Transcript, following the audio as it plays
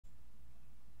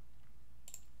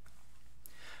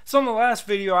So in the last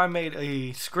video I made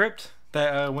a script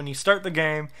that when you start the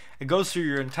game, it goes through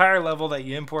your entire level that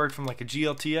you imported from like a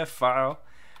GLTF file,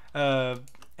 and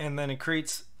then it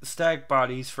creates static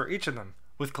bodies for each of them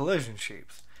with collision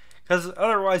shapes. Because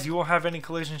otherwise you won't have any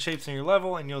collision shapes in your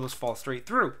level and you'll just fall straight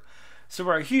through. So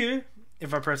right here,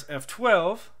 if I press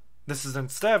F12, this is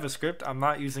instead of a script. I'm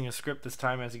not using a script this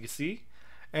time, as you can see.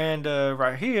 And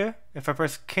right here, if I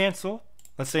press cancel,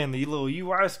 let's say in the little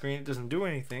UI screen it doesn't do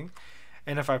anything.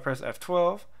 And if I press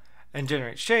F12 and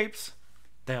generate shapes,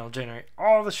 then it'll generate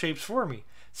all the shapes for me.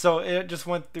 So it just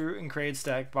went through and created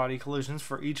static body collisions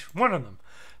for each one of them.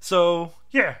 So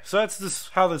yeah, so that's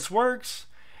just how this works.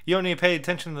 You don't need to pay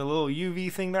attention to the little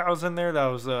UV thing that was in there. That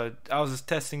was I was just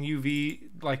testing UV,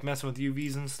 like messing with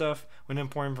UVs and stuff when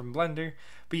importing from Blender.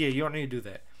 But yeah, you don't need to do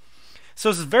that. So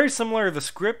this is very similar to the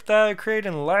script that I created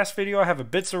in the last video. I have a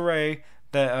bits array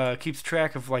that keeps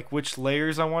track of like which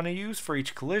layers I want to use for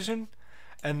each collision.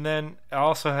 And then I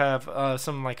also have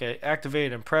some like a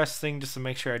activate and press thing just to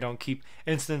make sure I don't keep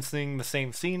instancing the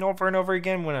same scene over and over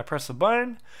again when I press a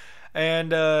button.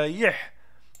 And yeah,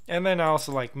 and then I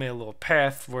also like made a little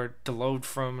path for it to load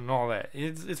from and all that.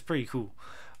 It's pretty cool.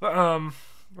 But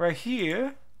right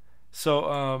here,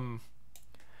 so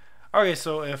okay,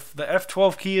 so if the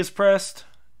F12 key is pressed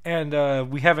and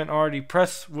we haven't already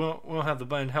pressed, we won't have the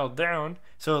button held down.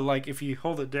 So like if you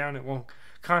hold it down, it won't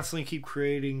constantly keep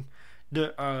creating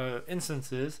the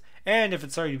instances. And if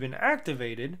it's already been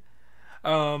activated,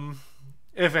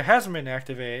 if it hasn't been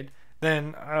activated,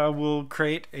 then we'll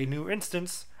create a new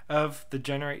instance of the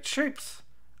generate shapes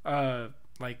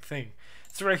like thing.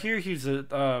 So right here, here's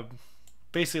a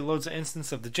basically loads an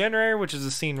instance of the generator, which is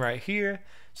a scene right here.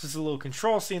 It's just a little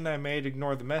control scene that I made.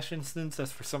 Ignore the mesh instance,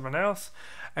 that's for someone else.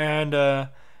 And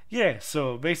yeah,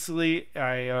 so basically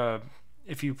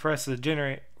if you press the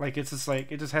generate, like it's just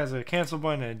like it just has a cancel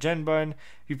button and a gen button.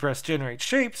 If you press generate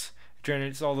shapes, it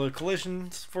generates all the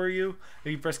collisions for you.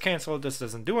 If you press cancel, it just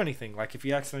doesn't do anything. Like if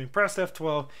you accidentally press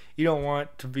F12, you don't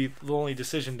want to be the only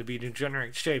decision to be to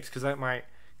generate shapes, because that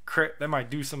might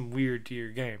do some weird to your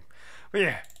game. But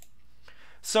yeah,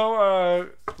 so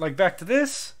like back to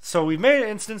this. So we made an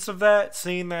instance of that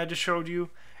scene that I just showed you,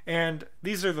 and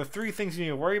these are the three things you need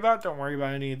to worry about. Don't worry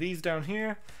about any of these down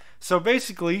here. So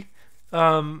basically,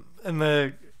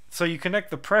 so you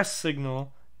connect the press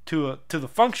signal to the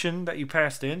function that you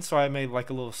passed in. So I made like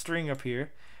a little string up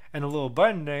here and a little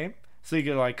button name, so you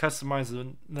can like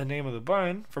customize the name of the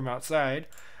button from outside.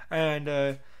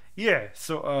 And yeah,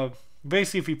 so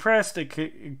basically if you press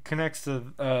it connects to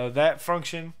that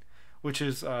function, which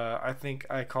is I think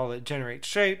I call it generate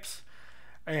shapes.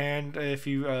 And if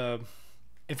you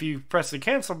press the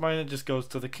cancel button, it just goes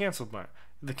to the cancel button,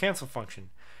 the cancel function.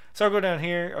 So I'll go down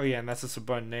here. Oh yeah, and that's just a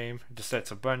button name. It just sets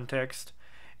a button text.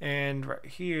 And right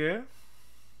here,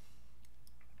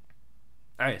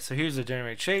 alright, so here's the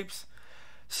generate shapes.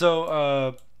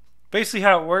 So basically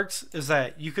how it works is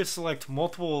that you could select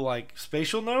multiple like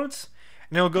spatial nodes,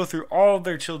 and it'll go through all of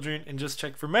their children and just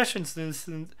check for mesh instances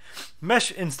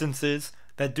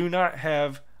that do not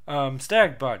have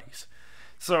static bodies.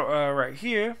 So right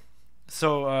here,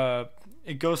 so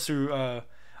it goes through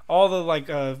all the like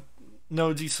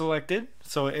nodes you selected,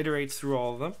 so it iterates through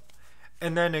all of them,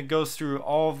 and then it goes through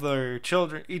all of their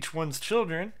children, each one's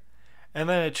children, and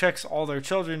then it checks all their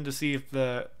children to see if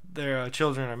their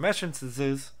children are mesh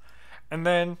instances. And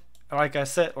then, like I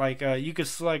said, like you could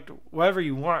select whatever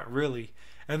you want really,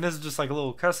 and this is just like a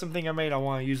little custom thing I made. I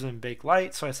want to use it in bake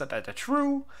light, so I set that to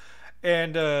true.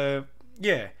 And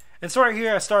yeah, and so right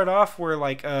here I start off where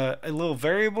like a little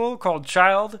variable called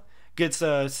child gets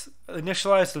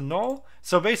initialized to null.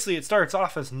 So basically it starts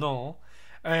off as null,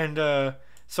 and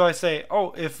so I say,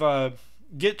 oh, if the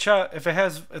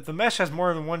mesh has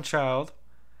more than one child,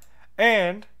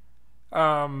 and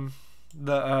the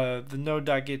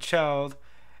node.getChild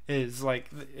is like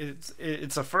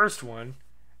it's a first one.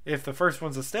 If the first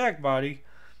one's a static body,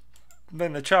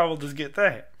 then the child will just get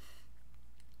that.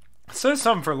 So it's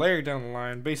something for layer down the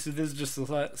line. Basically, this is just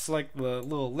to select the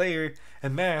little layer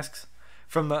and masks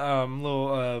from the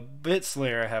little bits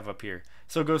layer I have up here.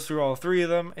 So it goes through all three of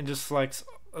them and just selects,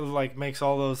 like makes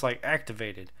all those like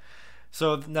activated.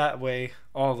 So that way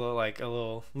all the like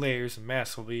little layers and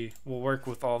masks will work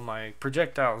with all my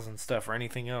projectiles and stuff or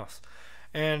anything else.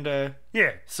 And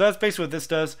yeah, so that's basically what this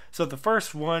does. So if the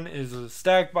first one is a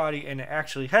static body and it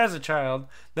actually has a child,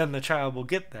 then the child will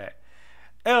get that.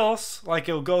 Else, like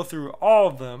it'll go through all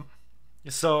of them.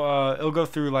 So it'll go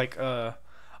through like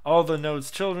all the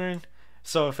node's children.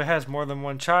 So if it has more than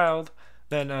one child,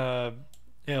 then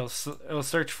it'll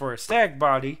search for a static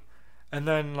body, and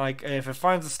then like if it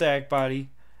finds a static body,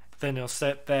 then it'll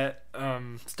set that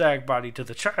static body to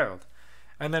the child,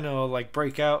 and then it'll like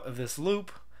break out of this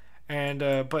loop. And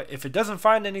but if it doesn't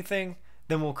find anything,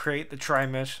 then we'll create the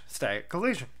tri-mesh static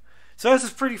collision. So this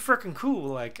is pretty freaking cool.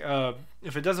 Like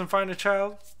if it doesn't find a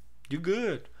child, you're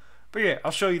good. But yeah,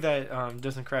 I'll show you that it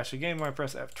doesn't crash the game when I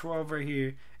press F12 right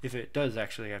here if it does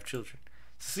actually have children.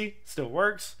 See, still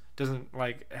works. Doesn't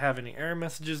like have any error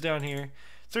messages down here.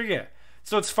 So yeah,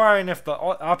 so it's fine if the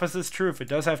opposite's true. If it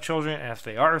does have children and if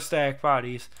they are static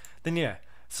bodies, then yeah.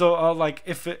 So like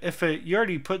if you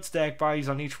already put static bodies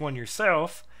on each one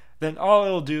yourself, then all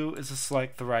it'll do is to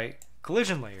select the right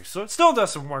collision layer. So it still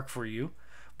does some work for you,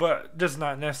 but just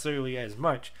not necessarily as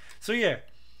much. So yeah,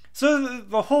 so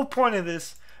the whole point of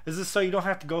this is just so you don't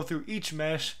have to go through each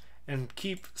mesh and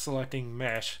keep selecting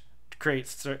mesh to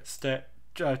create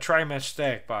tri-mesh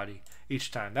static body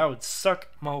each time. That would suck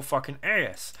motherfucking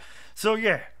ass. So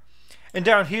yeah, and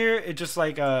down here it just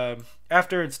like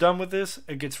after it's done with this,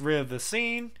 it gets rid of the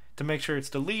scene to make sure it's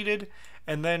deleted,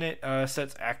 and then it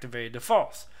sets activated to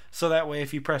false. So that way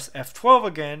if you press F12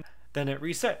 again, then it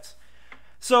resets.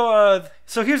 So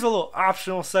so here's a little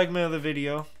optional segment of the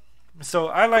video. So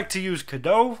I like to use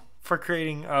Godot for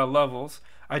creating levels.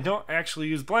 I don't actually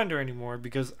use Blender anymore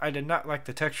because I did not like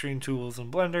the texturing tools in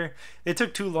Blender. It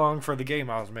took too long for the game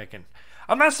I was making.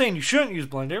 I'm not saying you shouldn't use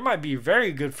Blender. It might be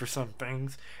very good for some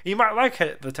things. You might like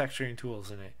the texturing tools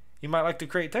in it. You might like to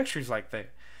create textures like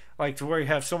that, like to where you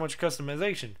have so much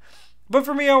customization. But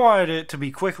for me, I wanted it to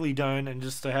be quickly done and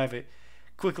just to have it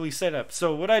quickly set up.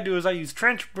 So what I do is I use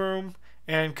Trench Broom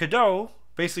and Qodot.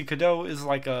 Basically, Qodot is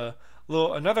like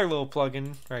another little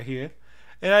plugin right here,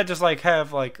 and I just like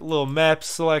have like little maps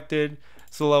selected.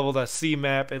 So level.c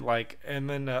map it like, and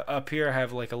then up here I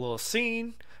have like a little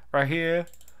scene right here.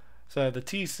 So I have the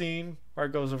T scene where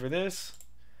it goes over this.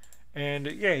 And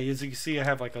yeah, as you can see, I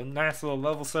have like a nice little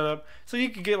level set up. So you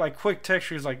can get like quick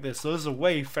textures like this. So this is a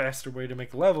way faster way to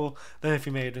make a level than if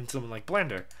you made it in something like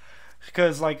Blender.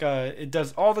 Because like it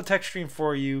does all the texturing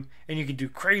for you, and you can do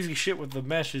crazy shit with the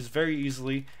meshes very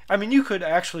easily. I mean, you could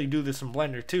actually do this in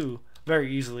Blender too,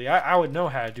 very easily. I would know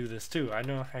how to do this too. I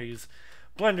know how to use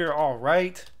Blender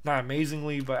alright, not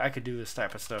amazingly, but I could do this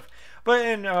type of stuff. But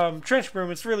in Trench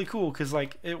Broom, it's really cool because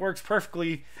like it works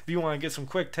perfectly if you want to get some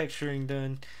quick texturing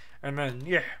done. And then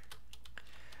yeah,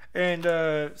 and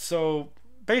so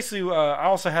basically I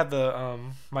also had the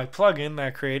my plugin that I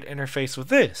created interface with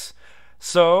this.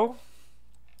 So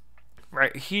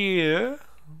right here,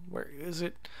 where is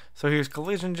it? So here's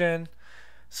CollisionGen.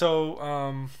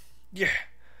 So yeah,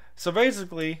 so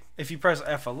basically if you press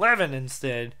F11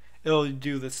 instead, it'll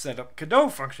do the setup Godot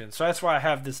function. So that's why I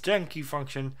have this gen key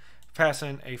function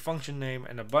passing a function name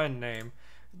and a button name,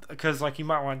 because like you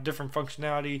might want different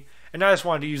functionality, and I just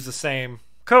wanted to use the same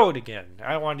code again.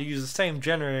 I wanted to use the same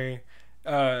generator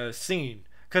scene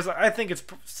because I think it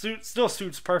still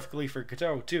suits perfectly for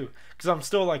Godot too, because I'm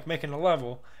still like making a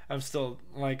level. I'm still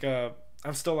like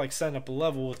setting up a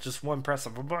level with just one press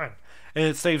of a button, and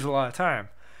it saves a lot of time.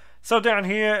 So down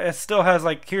here it still has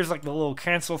like, here's like the little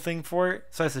cancel thing for it.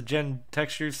 So that's a gen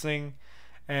textures thing,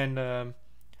 and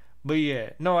but yeah,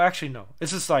 no, actually no.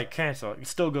 It's just like cancel. It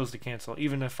still goes to cancel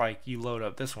even if like you load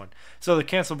up this one. So the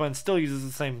cancel button still uses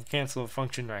the same cancel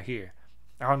function right here.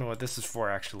 I don't know what this is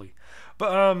for actually.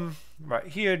 But right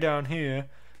here, down here,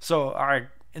 so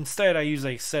instead I use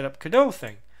a setup Qodot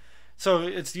thing. So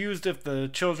it's used if the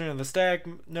children of the static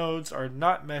nodes are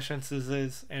not mesh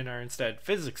instances and are instead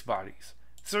PhysicsBodys.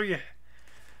 So yeah.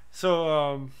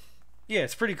 So yeah,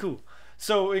 it's pretty cool.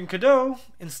 So in Qodot,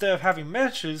 instead of having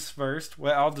meshes first,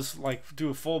 well, I'll just like do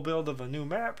a full build of a new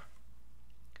map.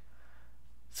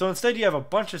 So instead you have a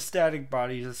bunch of static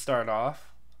bodies that start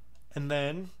off, and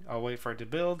then I'll wait for it to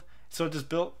build. So it just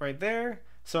built right there.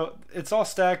 So it's all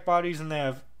static bodies and they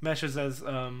have meshes as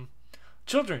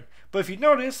children. But if you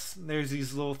notice, there's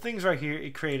these little things right here.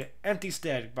 It created empty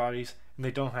static bodies and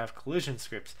they don't have collision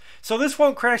scripts. So this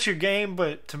won't crash your game,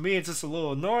 but to me it's just a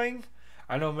little annoying.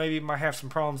 I know maybe it might have some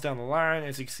problems down the line.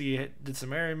 As you can see, it did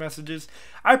some error messages.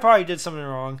 I probably did something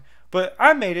wrong, but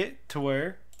I made it to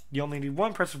where you only need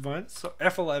one press of button, so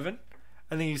F11,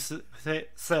 and then you set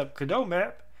up Qodot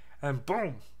map, and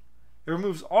boom, it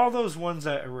removes all those ones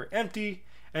that were empty,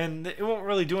 and it won't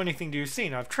really do anything to your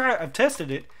scene. I've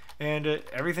tested it, and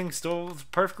everything's still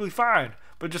perfectly fine,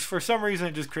 but just for some reason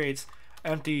it just creates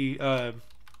empty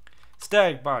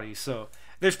static bodies. So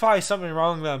there's probably something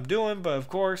wrong that I'm doing, but of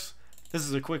course, this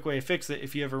is a quick way to fix it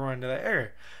if you ever run into that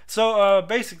error. So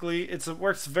basically, it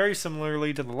works very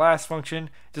similarly to the last function.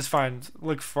 Just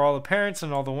looks for all the parents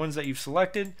and all the ones that you've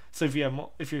selected. So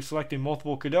if you're selecting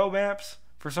multiple Qodot maps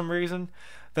for some reason,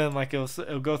 then like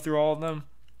it'll go through all of them.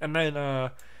 And then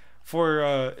for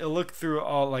it'll look through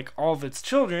all of its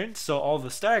children, so all the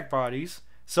static bodies.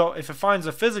 So if it finds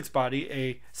a physics body,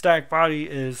 a static body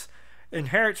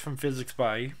inherits from physics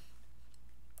body.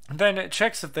 Then it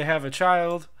checks if they have a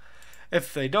child.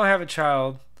 If they don't have a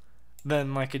child,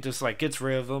 then it just gets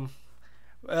rid of them.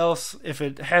 Else, if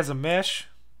it has a mesh,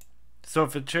 so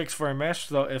if it checks for a mesh,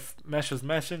 so if mesh is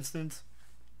MeshInstance,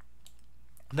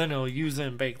 then it'll use it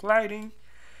in baked lighting.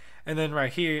 And then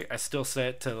right here, I still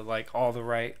set to all the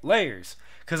right layers,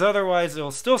 because otherwise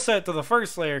it'll still set to the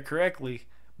first layer correctly,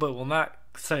 but will not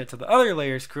set it to the other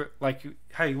layers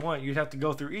how you want. You'd have to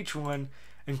go through each one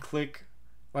and click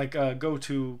go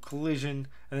to collision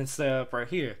and then set up right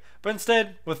here. But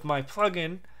instead, with my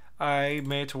plugin, I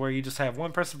made it to where you just have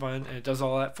one press button and it does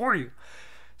all that for you.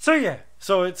 So yeah,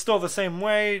 so it's still the same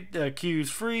way. The queue's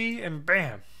free and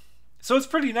bam. So it's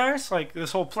pretty nice.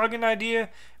 This whole plugin idea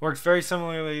works very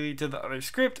similarly to the other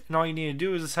script, and all you need to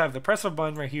do is just have the press a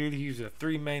button right here. These are the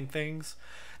three main things.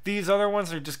 These other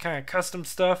ones are just kind of custom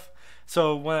stuff.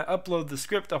 So when I upload the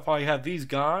script, I'll probably have these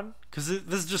gone, because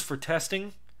this is just for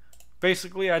testing.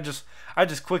 Basically, I just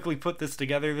quickly put this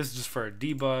together. This is just for a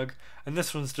debug, and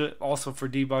this one's also for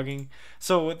debugging.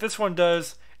 So what this one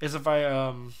does is if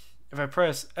I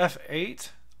press F8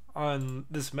 on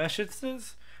this mesh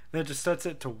instance, then it just sets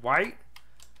it to white,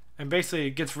 and basically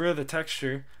it gets rid of the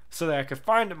texture so that I can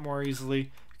find it more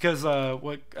easily. Because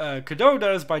what Qodot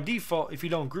does by default, if you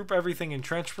don't group everything in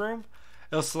trench room,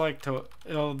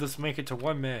 it'll just make it to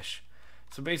one mesh.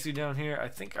 So basically down here, I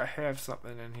think I have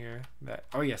something in here that,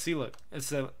 oh yeah, see, look,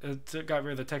 it got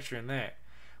rid of the texture in that.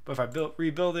 But if I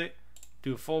rebuild it,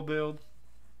 do a full build,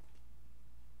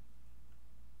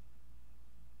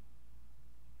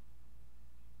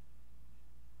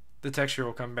 the texture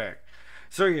will come back.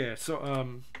 So yeah,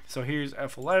 so here's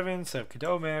F11, set up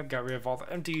Qodot map, got rid of all the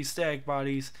empty static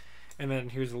bodies, and then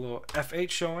here's a little F8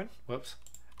 showing, whoops,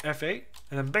 F8,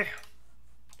 and then bam,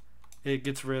 it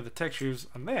gets rid of the textures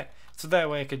on that. So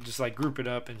that way I could just group it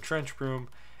up in trench room,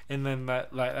 and then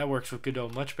that works with Godot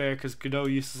much better, because Godot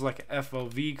uses a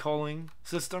FOV culling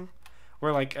system,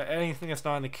 where anything that's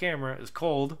not on the camera is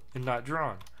culled and not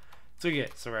drawn. So yeah,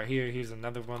 so right here, here's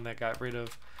another one that got rid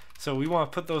of. So we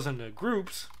want to put those into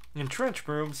groups in trench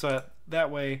room, so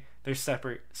that way there's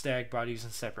separate static bodies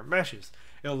and separate meshes.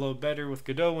 It'll load better with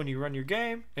Godot when you run your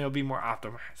game, and it'll be more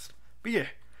optimized. But yeah,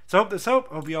 so I hope this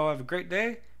helped. I hope you all have a great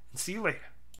day, and see you later.